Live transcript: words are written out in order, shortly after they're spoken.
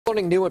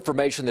Learning new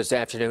information this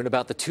afternoon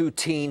about the two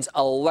teens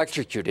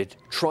electrocuted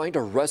trying to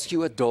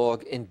rescue a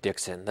dog in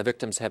Dixon. The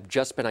victims have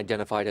just been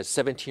identified as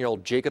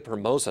 17-year-old Jacob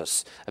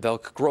Hourmouzus of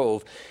Elk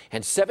Grove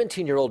and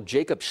 17-year-old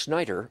Jacob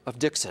Schneider of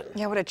Dixon.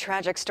 Yeah, what a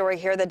tragic story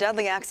here. The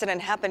deadly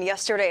accident happened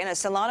yesterday in a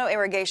Solano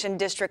Irrigation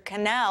District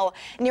canal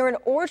near an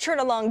orchard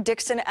along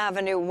Dixon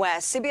Avenue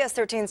West. CBS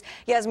 13's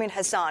Yasmin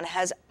Hassan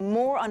has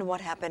more on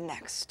what happened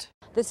next.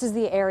 This is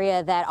the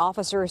area that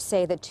officers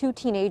say that two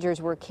teenagers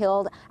were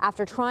killed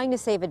after trying to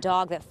save a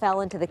dog that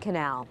fell into the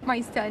canal.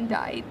 My son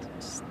died.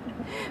 Just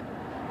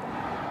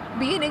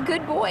being a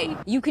good boy.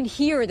 You can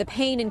hear the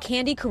pain in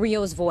Candy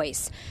Carrillo's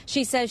voice.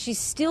 She says she's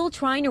still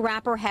trying to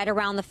wrap her head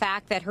around the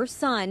fact that her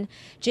son,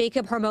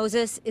 Jacob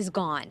Hourmouzus, is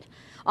gone.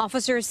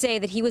 Officers say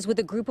that he was with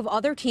a group of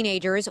other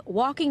teenagers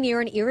walking near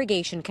an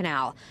irrigation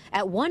canal.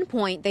 At one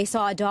point, they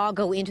saw a dog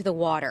go into the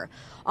water.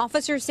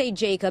 Officers say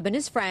Jacob and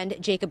his friend,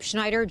 Jacob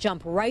Schneider,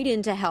 jump right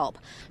in to help.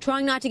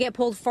 Trying not to get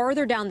pulled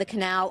farther down the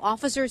canal,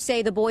 officers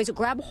say the boys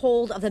grab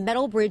hold of the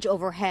metal bridge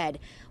overhead.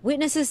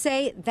 Witnesses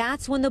say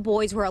that's when the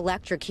boys were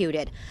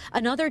electrocuted.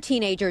 Another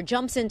teenager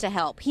jumps in to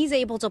help. He's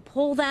able to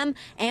pull them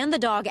and the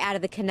dog out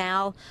of the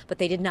canal, but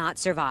they did not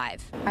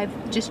survive.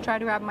 I've just tried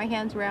to wrap my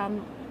hands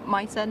around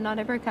my son not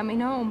ever coming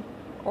home,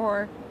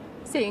 or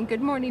saying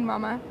good morning,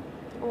 Mama,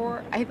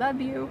 or I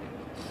love you.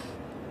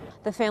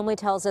 The family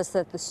tells us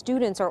that the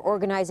students are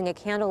organizing a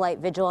candlelight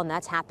vigil, and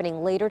that's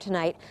happening later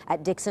tonight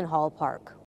at Dixon Hall Park.